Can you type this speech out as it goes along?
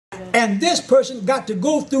And this person got to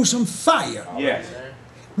go through some fire. Yes.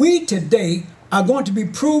 We today are going to be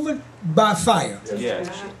proven by fire. Yes.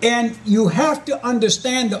 And you have to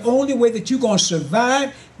understand the only way that you're going to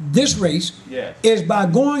survive this race is by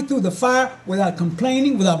going through the fire without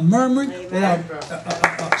complaining, without murmuring, without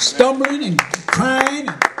stumbling and crying.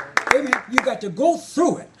 Amen. You got to go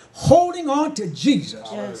through it, holding on to Jesus.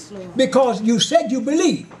 Yes, because you said you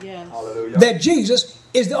believe that Jesus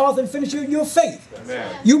is the author and finisher of your faith.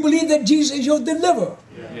 Amen. You believe that Jesus is your deliverer.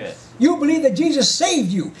 Yes. You believe that Jesus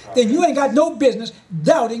saved you. Then you ain't got no business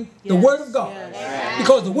doubting the Word of God.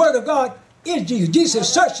 Because the Word of God is Jesus. Jesus said,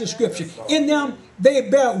 search the Scripture. In them they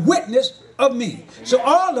bear witness of me. So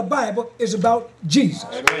all the Bible is about Jesus.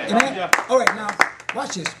 Amen. All right, now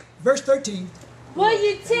watch this. Verse 13. Will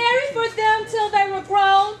you tarry for them till they were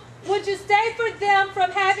grown? Would you stay for them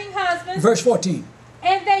from having husbands? Verse 14.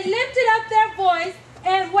 And they lifted up their voice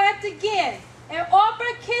and wept again. And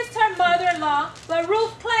Oprah kissed her mother-in-law, but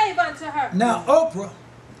Ruth clave unto her. Now Oprah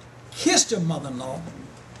kissed her mother-in-law,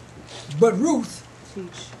 but Ruth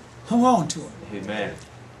hung on to her. Amen.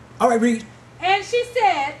 All right, read. And she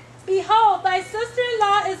said, behold, thy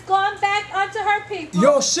sister-in-law is gone back unto her people.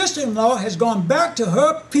 Your sister-in-law has gone back to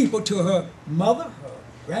her people, to her mother, her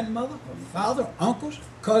grandmother, her father, uncles,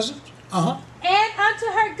 cousins, and unto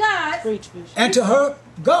her gods, and to her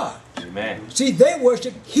God. Amen. See, they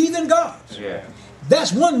worship heathen gods. Yeah.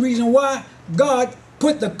 That's one reason why God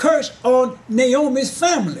put the curse on Naomi's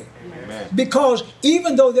family. Amen. Because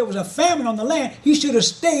even though there was a famine on the land, he should have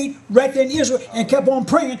stayed right there in Israel and kept on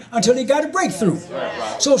praying until he got a breakthrough.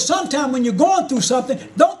 So sometime when you're going through something,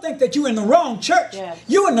 don't think that you're in the wrong church.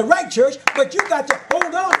 You're in the right church, but you got to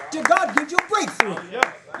hold on till God gives you a breakthrough.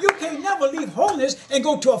 You can't never leave holiness and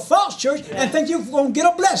go to a false church and think you're going to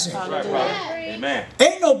get a blessing. Amen.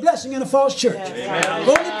 Ain't no blessing in a false church. Amen.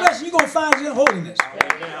 The only blessing you're going to find is in holiness.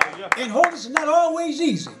 And holiness is not always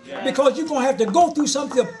easy because you're going to have to go through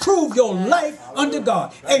something to prove your life under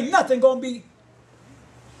God. Ain't nothing going to be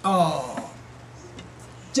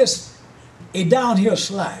just a downhill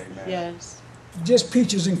slide. Yes. Just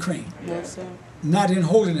peaches and cream. Yes, sir. Not in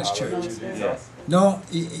holiness church. Yes. No,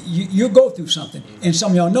 you go through something, and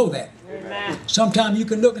some of y'all know that. Amen. Sometimes you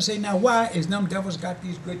can look and say, now why is them devils got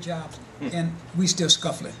these good jobs and we still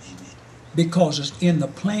scuffling? Because it's in the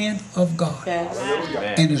plan of God.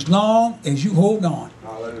 Yes. And as long as you hold on,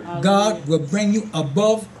 God will bring you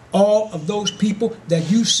above all of those people that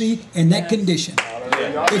you see in that condition.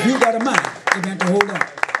 If you got a mind, you got to hold on.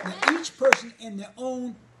 Now, each person in their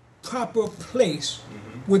own proper place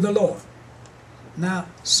with the Lord. Now,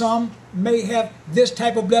 some may have this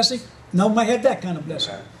type of blessing. Some might have that kind of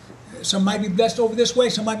blessing. Some might be blessed over this way.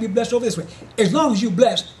 Some might be blessed over this way. As long as you're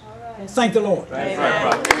blessed, thank the Lord.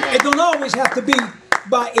 It don't always have to be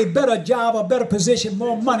by a better job, a better position,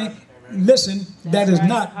 more money. Listen, that is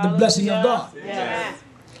not the blessing of God.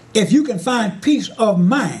 If you can find peace of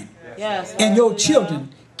mind and your children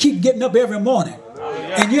keep getting up every morning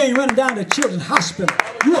and you ain't running down to children's hospital,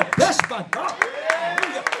 you are blessed by God.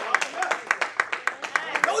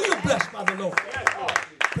 You're blessed by the Lord.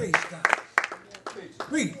 Praise God.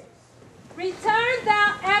 Read. Return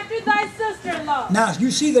thou after thy sister-in-law. Now, you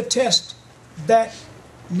see the test that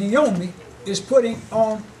Naomi is putting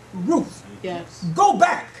on Ruth. Yes. Go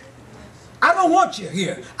back. I don't want you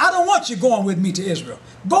here. I don't want you going with me to Israel.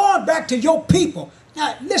 Go on back to your people.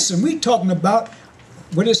 Now, listen, we're talking about,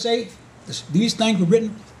 what did it say? These things were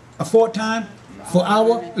written aforetime for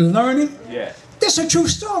our learning. Yes. This is a true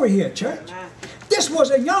story here, church. This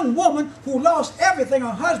was a young woman who lost everything, her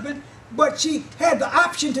husband, but she had the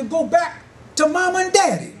option to go back to mama and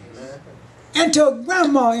daddy. And to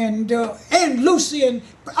grandma and Aunt Lucy and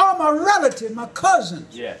all my relatives, my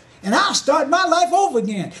cousins. Yes. And I'll start my life over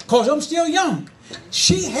again because I'm still young.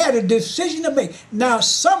 She had a decision to make. Now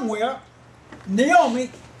somewhere,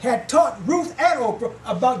 Naomi had taught Ruth and Oprah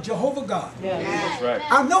about Jehovah God. Yes. That's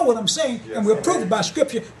right. I know what I'm saying, and we'll prove it by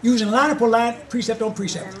scripture using line upon line, precept on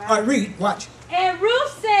precept. All right, read, watch. And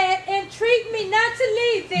Ruth said, entreat me not to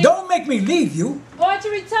leave thee. Don't make me leave you. Or to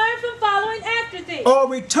return from following after thee. Or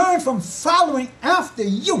return from following after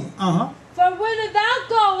you. For whither thou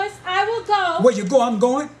goest, I will go. Where you go, I'm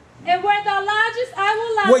going. And where thou lodgest, I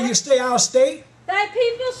will lodge. Where you stay, I'll stay. Thy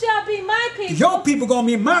people shall be my people. Your people going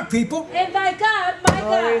to be my people. And thy God, my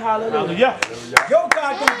Glory, God. hallelujah. Your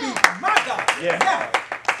God going to be my God. Yeah. Now,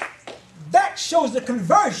 that shows the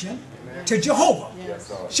conversion to Jehovah.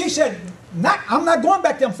 Yes. She said, I'm not going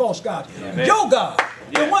back to them false gods. Amen. Your God,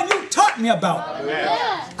 the one you taught me about. Amen.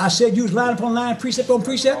 I said use line upon line, precept on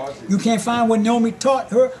precept. You can't find what Naomi taught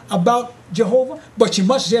her about Jehovah, but she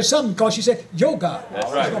must have said something because she said, your God.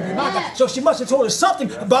 That's right. It's going to be my God. So she must have told us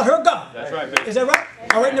something about her God. That's right, baby. Is that right?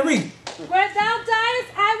 All right, now read. Where thou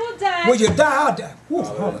diest, I will die. Where you die, I'll die. Ooh,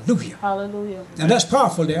 hallelujah. Hallelujah. Now that's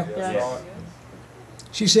powerful there. Yes.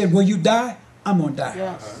 She said, will you die? I'm going to die.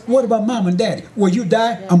 Yes. What about mom and daddy? Will you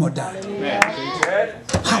die? I'm going to die. Hallelujah.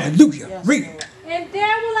 Hallelujah. Yes. Read it. And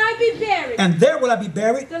there will I be buried. And there will I be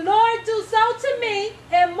buried. The Lord do so to me,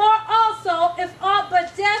 and more also, if aught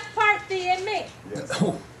but death part thee and me.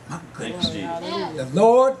 Oh, my Thank goodness. you, Jesus. Hallelujah. The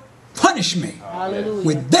Lord punish me Hallelujah.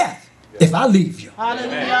 with death if I leave you.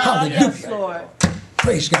 Hallelujah. Hallelujah. Yes, Lord.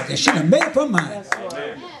 Praise God. That she done made up her mind. Yes,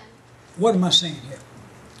 Lord. What am I saying here?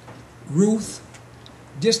 Ruth,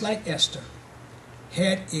 just like Esther,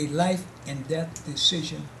 had a life and death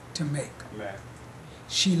decision to make.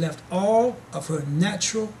 She left all of her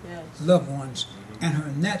natural loved ones and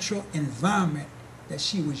her natural environment that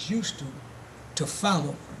she was used to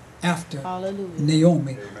follow after Hallelujah.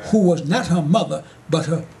 Naomi, who was not her mother, but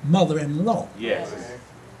her mother-in-law. Yes.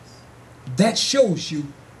 That shows you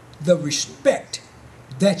the respect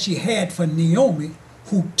that she had for Naomi,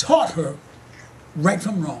 who taught her right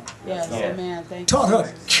from wrong, Yes, Yeah. amen. Thank taught you.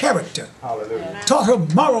 her character, Yes. taught her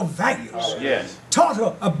moral values, Yes. taught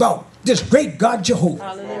her about this great God Jehovah.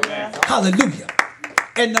 Hallelujah. Hallelujah.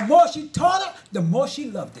 And the more she taught her, the more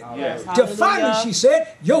she loved him. Yes. Till finally she said,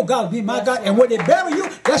 your God will be my God. And when they bury you,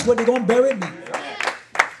 that's where they're going to bury me.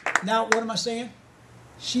 Now, what am I saying?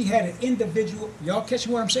 She had an individual, y'all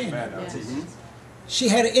catching what I'm saying? Yes. She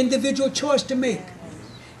had an individual choice to make.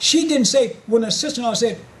 She didn't say, when her sister-in-law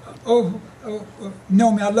said,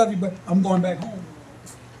 Naomi, I love you, but I'm going back home.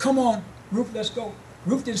 Come on, Ruth, let's go.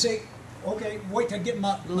 Ruth didn't say, okay, wait till I get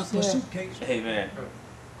my suitcase. Amen.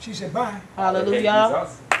 She said, bye. Hallelujah.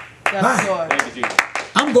 Yes, Bye. Lord. Thank you, Jesus.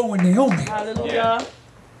 I'm going with Naomi. Hallelujah.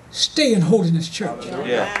 Stay in Holiness Church.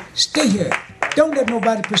 Yeah. Stay here. Don't let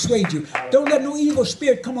nobody persuade you. Don't let no evil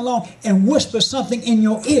spirit come along and whisper something in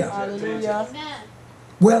your ear. Hallelujah.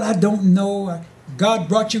 Well, I don't know. God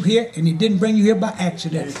brought you here, and he didn't bring you here by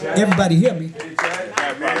accident. Everybody hear me.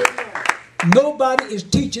 Nobody is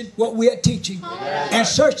teaching what we are teaching. And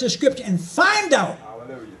search the scripture and find out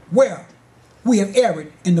where we have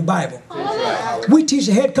erred in the Bible. We teach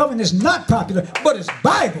the head covering is not popular, but it's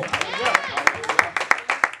Bible.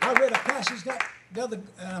 I read a passage that the other,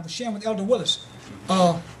 I was sharing with Elder Willis.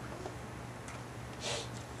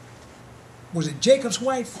 Was it Jacob's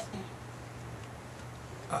wife?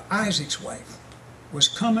 Isaac's wife was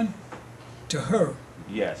coming to her.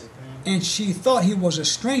 Yes. And she thought he was a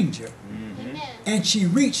stranger. And she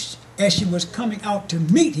reached, as she was coming out to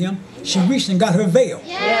meet him, she reached and got her veil.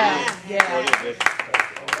 Yeah. Yeah.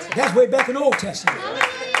 That's way back in the Old Testament.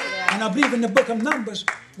 And I believe in the book of Numbers,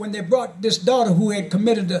 when they brought this daughter who had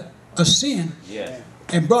committed a sin Yes.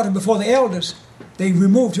 and brought her before the elders, they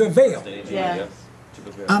removed her veil. Yeah.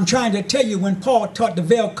 I'm trying to tell you, when Paul taught the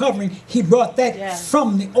veil covering, he brought that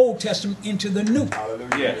from the Old Testament into the New.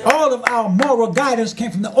 Yes. All of our moral guidance came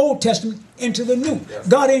from the Old Testament into the New.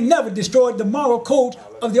 God ain't never destroyed the moral code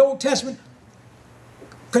of the Old Testament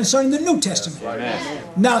concerning the New Testament. Amen.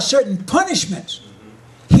 Now, certain punishments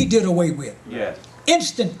he did away with. Yes.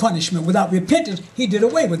 Instant punishment without repentance, he did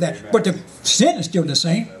away with that. But the sin is still the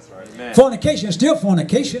same. Amen. Fornication is still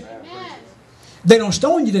fornication. They don't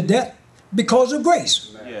stone you to death because of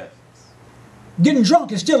grace. Yes. Getting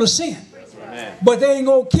drunk is still a sin. Amen. But they ain't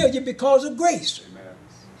going to kill you because of grace.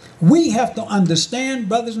 We have to understand,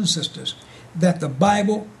 brothers and sisters, that the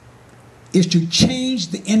Bible is to change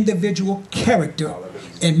the individual character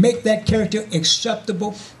and make that character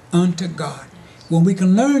acceptable unto God. When we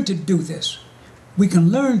can learn to do this, we can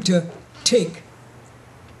learn to take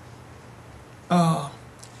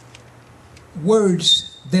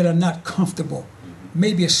words that are not comfortable.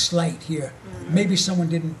 Maybe a slight here. Maybe someone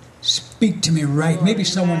didn't speak to me right. Maybe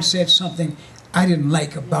someone said something I didn't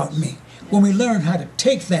like about me. When we learn how to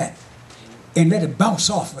take that and let it bounce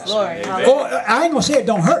off us. Lord, Or, I ain't going to say it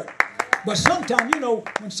don't hurt. But sometimes,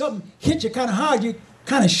 when something hits you kind of hard, you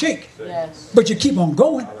kind of shake. Yes. But you keep on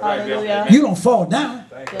going. Hallelujah. You don't fall down.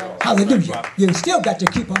 Yes. Hallelujah. You still got to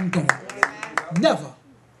keep on going. Never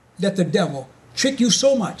let the devil trick you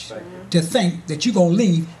so much to think that you're going to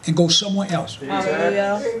leave and go somewhere else.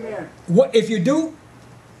 Hallelujah. What if you do?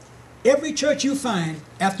 Every church you find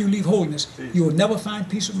after you leave holiness, you will never find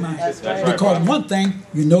peace of mind. That's right. Because one thing,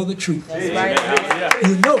 you know the truth. That's right.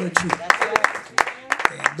 You know the truth. That's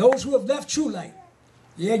right. And those who have left true light,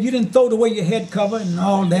 yeah, you didn't throw away your head cover and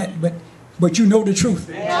all that, but you know the truth.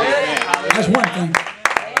 That's one thing.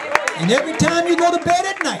 And every time you go to bed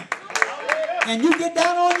at night and you get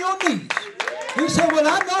down on your knees He said, well,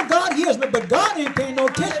 I know God hears me, but God ain't paying no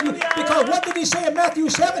attention to me, because what did he say in Matthew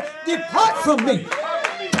 7? Depart from me.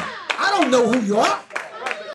 I don't know who you are.